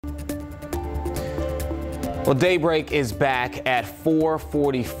Well, Daybreak is back at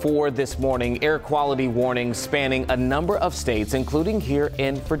 4:44 this morning. Air quality warnings spanning a number of states, including here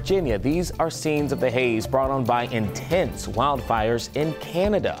in Virginia. These are scenes of the haze brought on by intense wildfires in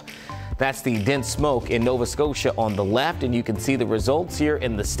Canada. That's the dense smoke in Nova Scotia on the left, and you can see the results here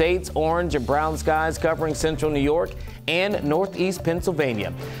in the states. Orange and brown skies covering central New York and northeast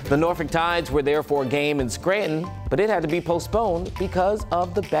Pennsylvania. The Norfolk Tides were there for a game in Scranton, but it had to be postponed because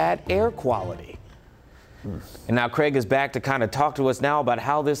of the bad air quality. And now Craig is back to kind of talk to us now about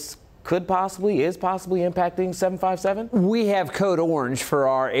how this is possibly impacting 757. We have code orange for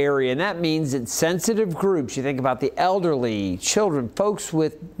our area, and that means that sensitive groups, you think about the elderly, children, folks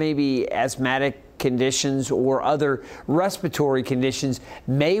with maybe asthmatic conditions or other respiratory conditions,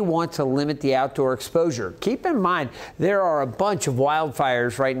 may want to limit the outdoor exposure. Keep in mind, there are a bunch of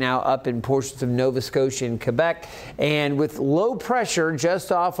wildfires right now up in portions of Nova Scotia and Quebec, and with low pressure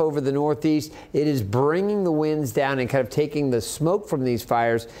just off over the northeast, it is bringing the winds down and kind of taking the smoke from these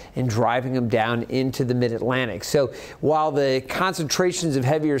fires and driving them down into the mid-Atlantic. So while the concentrations of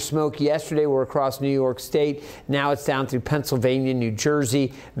heavier smoke yesterday were across New York State, now it's down through Pennsylvania, New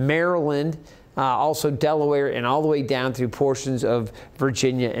Jersey, Maryland, also Delaware, and all the way down through portions of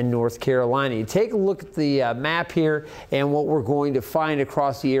Virginia and North Carolina. You take a look at the map here and what we're going to find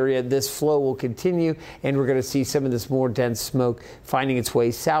across the area. This flow will continue, and we're going to see some of this more dense smoke finding its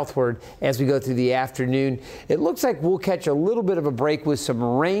way southward as we go through the afternoon. It looks like we'll catch a little bit of a break with some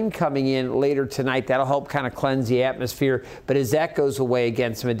rain coming in later tonight. That'll help kind of cleanse the atmosphere. But as that goes away,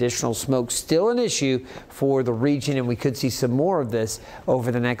 again, some additional smoke still an issue for the region, and we could see some more of this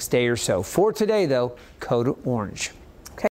over the next day or so. For today, though, code orange.